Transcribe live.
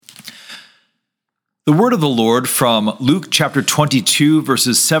The word of the Lord from Luke chapter 22,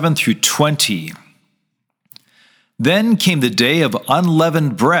 verses 7 through 20. Then came the day of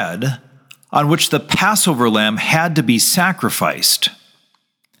unleavened bread, on which the Passover lamb had to be sacrificed.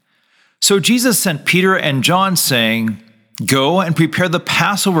 So Jesus sent Peter and John, saying, "Go and prepare the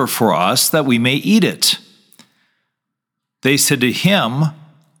Passover for us, that we may eat it." They said to him,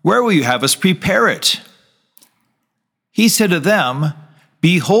 "Where will you have us prepare it?" He said to them,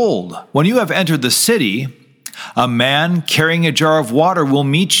 "Behold, when you have entered the city, a man carrying a jar of water will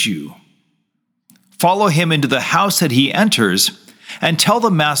meet you. Follow him into the house that he enters, and tell the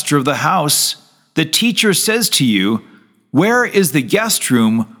master of the house, 'The teacher says to you, where is the guest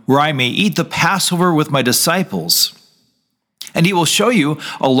room where I may eat the Passover with my disciples?' And he will show you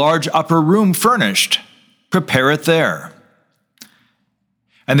a large upper room furnished. Prepare it there."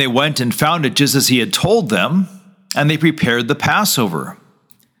 And they went and found it just as he had told them, and they prepared the Passover.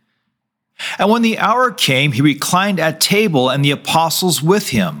 And when the hour came, he reclined at table, and the apostles with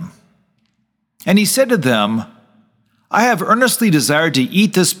him. And he said to them, "I have earnestly desired to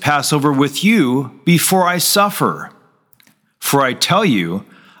eat this Passover with you before I suffer. For I tell you,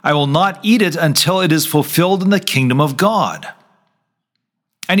 I will not eat it until it is fulfilled in the kingdom of God."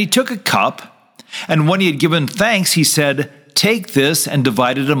 And he took a cup, and when he had given thanks, he said, "Take this and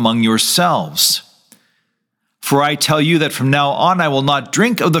divide it among yourselves. For I tell you that from now on I will not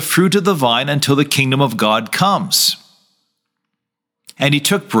drink of the fruit of the vine until the kingdom of God comes." And he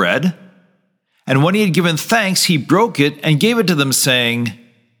took bread, and when he had given thanks, he broke it and gave it to them, saying,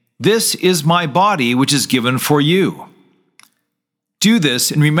 "This is my body, which is given for you. Do this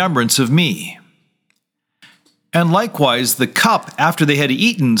in remembrance of me." And likewise the cup after they had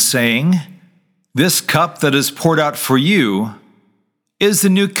eaten, saying, "This cup that is poured out for you is the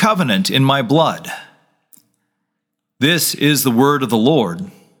new covenant in my blood." This is the word of the Lord.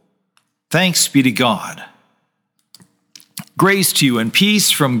 Thanks be to God. Grace to you and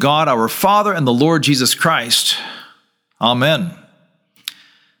peace from God our Father and the Lord Jesus Christ. Amen.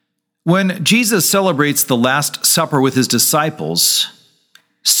 When Jesus celebrates the Last Supper with his disciples,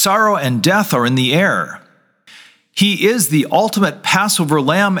 sorrow and death are in the air. He is the ultimate Passover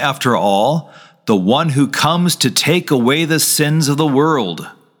lamb, after all, the one who comes to take away the sins of the world.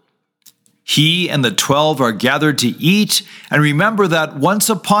 He and the 12 are gathered to eat and remember that once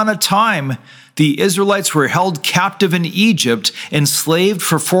upon a time, the Israelites were held captive in Egypt, enslaved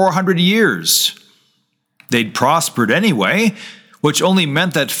for 400 years. They'd prospered anyway, which only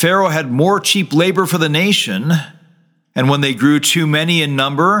meant that Pharaoh had more cheap labor for the nation. And when they grew too many in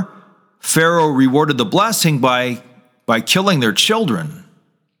number, Pharaoh rewarded the blessing by killing their children.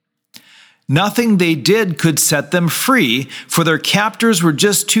 Nothing they did could set them free, for their captors were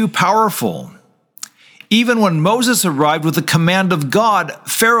just too powerful. Even when Moses arrived with the command of God,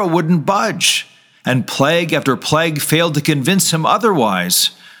 Pharaoh wouldn't budge, and plague after plague failed to convince him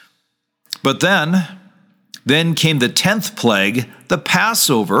otherwise. But then came the 10th plague, the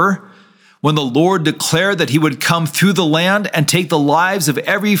Passover, when the Lord declared that he would come through the land and take the lives of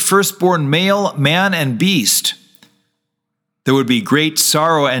every firstborn male, man, and beast. There would be great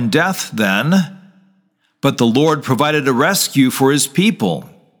sorrow and death then, but the Lord provided a rescue for his people.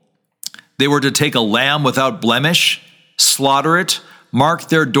 They were to take a lamb without blemish, slaughter it, mark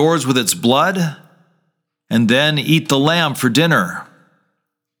their doors with its blood, and then eat the lamb for dinner.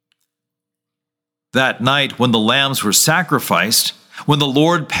 That night, when the lambs were sacrificed, when the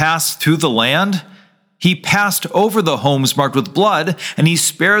Lord passed through the land, he passed over the homes marked with blood, and he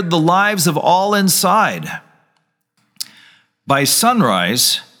spared the lives of all inside. By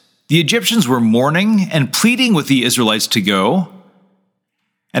sunrise, the Egyptians were mourning and pleading with the Israelites to go,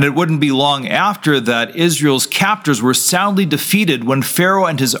 and it wouldn't be long after that Israel's captors were soundly defeated when Pharaoh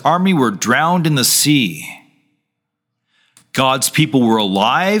and his army were drowned in the sea. God's people were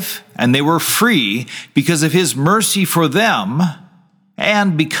alive and they were free because of his mercy for them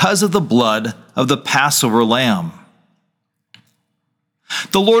and because of the blood of the Passover lamb.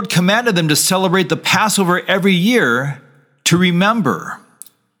 The Lord commanded them to celebrate the Passover every year to remember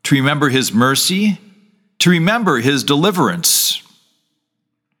his mercy, to remember his deliverance.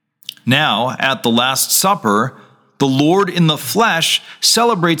 Now, at the Last Supper, the Lord in the flesh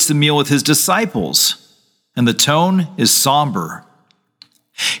celebrates the meal with his disciples, and the tone is somber.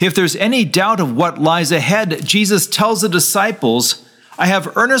 If there's any doubt of what lies ahead, Jesus tells the disciples, "I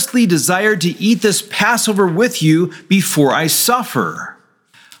have earnestly desired to eat this Passover with you before I suffer."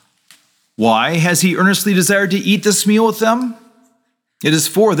 Why has he earnestly desired to eat this meal with them? It is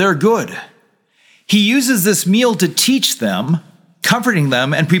for their good. He uses this meal to teach them, comforting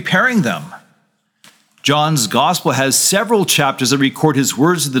them, and preparing them. John's gospel has several chapters that record his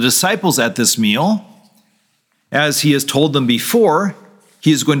words to the disciples at this meal. As he has told them before,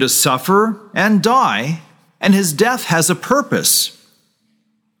 he is going to suffer and die, and his death has a purpose.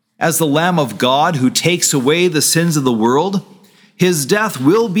 As the Lamb of God who takes away the sins of the world, his death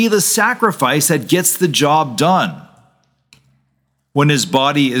will be the sacrifice that gets the job done. When his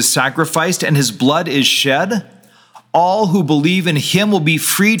body is sacrificed and his blood is shed, all who believe in him will be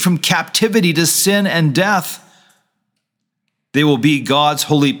freed from captivity to sin and death. They will be God's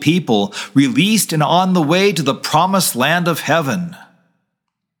holy people, released and on the way to the promised land of heaven.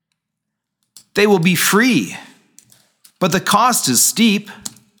 They will be free, but the cost is steep.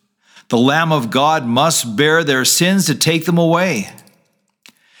 The Lamb of God must bear their sins to take them away.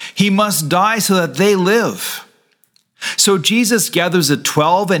 He must die so that they live. So Jesus gathers the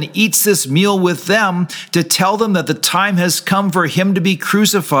 12 and eats this meal with them to tell them that the time has come for him to be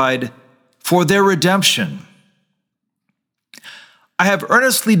crucified for their redemption. I have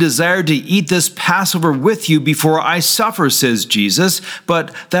earnestly desired to eat this Passover with you before I suffer, says Jesus,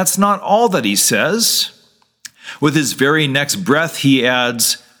 but that's not all that he says. With his very next breath, he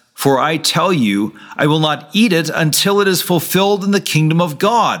adds, "For I tell you, I will not eat it until it is fulfilled in the kingdom of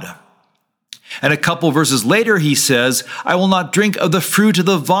God." And a couple verses later, he says, "I will not drink of the fruit of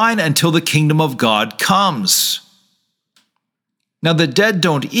the vine until the kingdom of God comes." Now the dead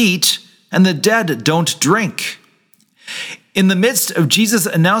don't eat, and the dead don't drink. In the midst of Jesus'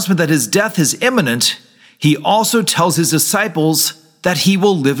 announcement that his death is imminent, he also tells his disciples that he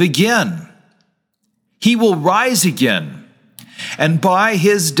will live again. He will rise again. And by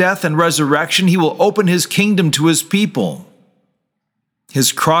his death and resurrection, he will open his kingdom to his people.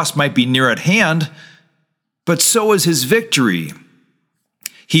 His cross might be near at hand, but so is his victory.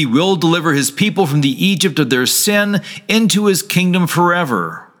 He will deliver his people from the Egypt of their sin into his kingdom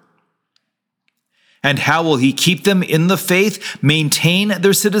forever. And how will he keep them in the faith, maintain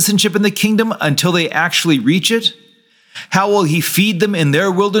their citizenship in the kingdom until they actually reach it? How will he feed them in their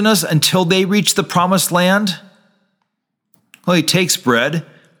wilderness until they reach the promised land? Well, he takes bread,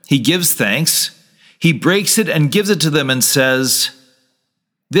 he gives thanks, he breaks it and gives it to them and says,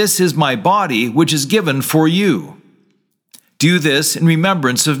 "This is my body, which is given for you. Do this in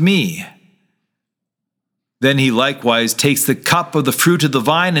remembrance of me." Then he likewise takes the cup of the fruit of the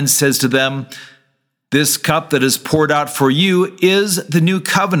vine and says to them, "This cup that is poured out for you is the new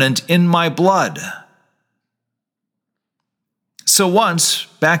covenant in my blood." So once,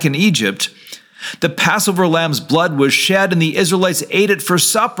 back in Egypt, the Passover lamb's blood was shed and the Israelites ate it for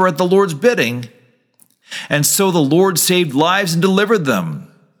supper at the Lord's bidding. And so the Lord saved lives and delivered them.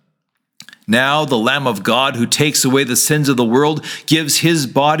 Now the Lamb of God who takes away the sins of the world gives his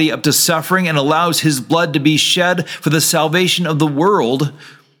body up to suffering and allows his blood to be shed for the salvation of the world.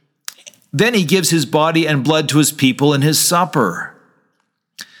 Then he gives his body and blood to his people in his supper.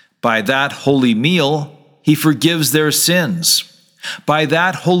 By that holy meal, he forgives their sins. By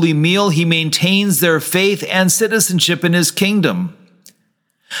that holy meal, he maintains their faith and citizenship in his kingdom.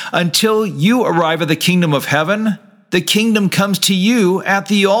 Until you arrive at the kingdom of heaven, the kingdom comes to you at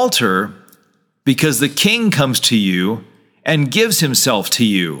the altar, because the king comes to you and gives himself to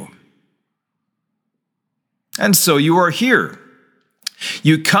you. And so you are here.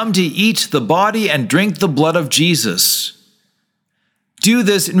 You come to eat the body and drink the blood of Jesus. Do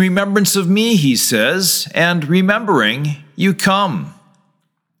this in remembrance of me, he says, and remembering, you come.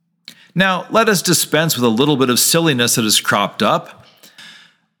 Now, let us dispense with a little bit of silliness that has cropped up.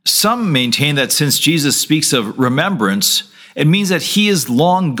 Some maintain that since Jesus speaks of remembrance, it means that he is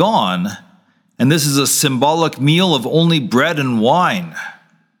long gone, and this is a symbolic meal of only bread and wine.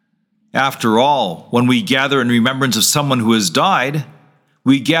 After all, when we gather in remembrance of someone who has died,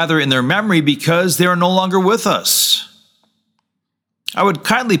 we gather in their memory because they are no longer with us. I would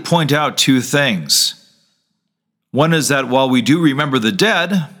kindly point out two things. One is that while we do remember the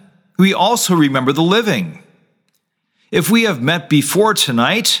dead, we also remember the living. If we have met before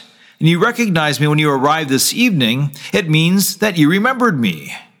tonight, and you recognize me when you arrived this evening, it means that you remembered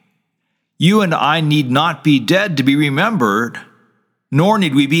me. You and I need not be dead to be remembered, nor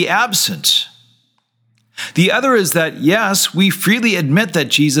need we be absent. The other is that, yes, we freely admit that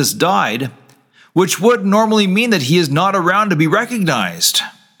Jesus died, which would normally mean that he is not around to be recognized.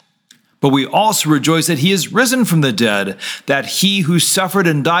 But we also rejoice that he is risen from the dead, that he who suffered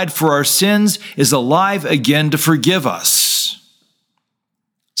and died for our sins is alive again to forgive us.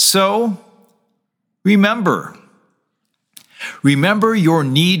 So, remember your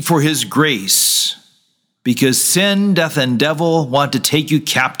need for his grace, because sin, death, and devil want to take you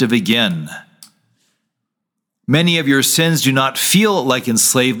captive again. Many of your sins do not feel like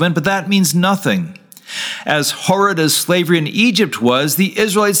enslavement, but that means nothing. As horrid as slavery in Egypt was, the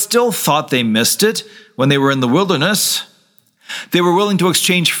Israelites still thought they missed it when they were in the wilderness. They were willing to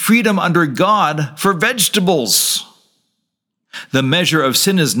exchange freedom under God for vegetables. The measure of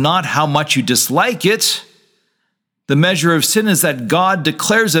sin is not how much you dislike it. The measure of sin is that God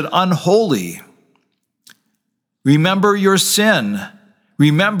declares it unholy. Remember your sin.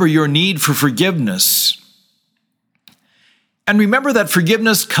 Remember your need for forgiveness. And remember that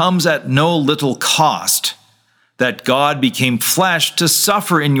forgiveness comes at no little cost, that God became flesh to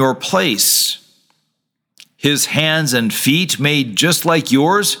suffer in your place. His hands and feet, made just like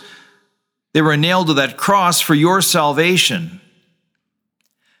yours, they were nailed to that cross for your salvation.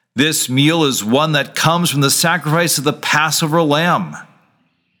 This meal is one that comes from the sacrifice of the Passover lamb.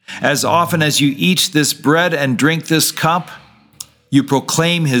 As often as you eat this bread and drink this cup, you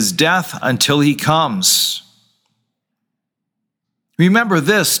proclaim his death until he comes. Remember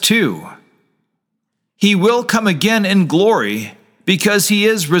this too. He will come again in glory because he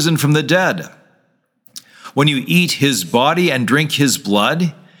is risen from the dead. When you eat his body and drink his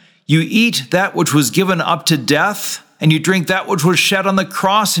blood, you eat that which was given up to death, and you drink that which was shed on the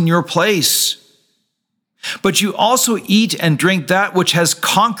cross in your place. But you also eat and drink that which has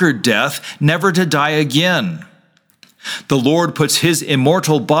conquered death, never to die again. The Lord puts his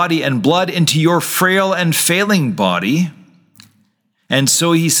immortal body and blood into your frail and failing body, and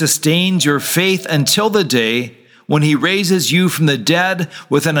so he sustains your faith until the day when he raises you from the dead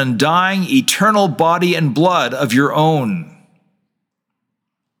with an undying, eternal body and blood of your own.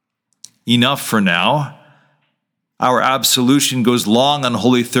 Enough for now. Our absolution goes long on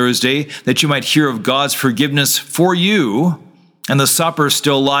Holy Thursday, that you might hear of God's forgiveness for you, and the supper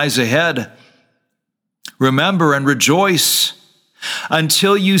still lies ahead. Remember and rejoice.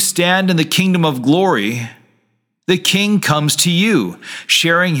 Until you stand in the kingdom of glory, the King comes to you,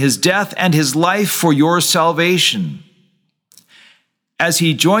 sharing his death and his life for your salvation. As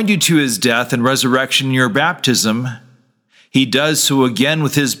he joined you to his death and resurrection in your baptism, he does so again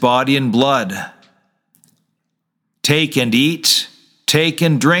with his body and blood. Take and eat, take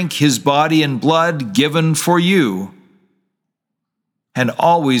and drink his body and blood given for you, and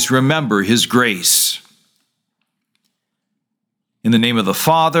always remember his grace. In the name of the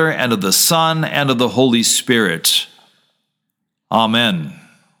Father, and of the Son, and of the Holy Spirit. Amen.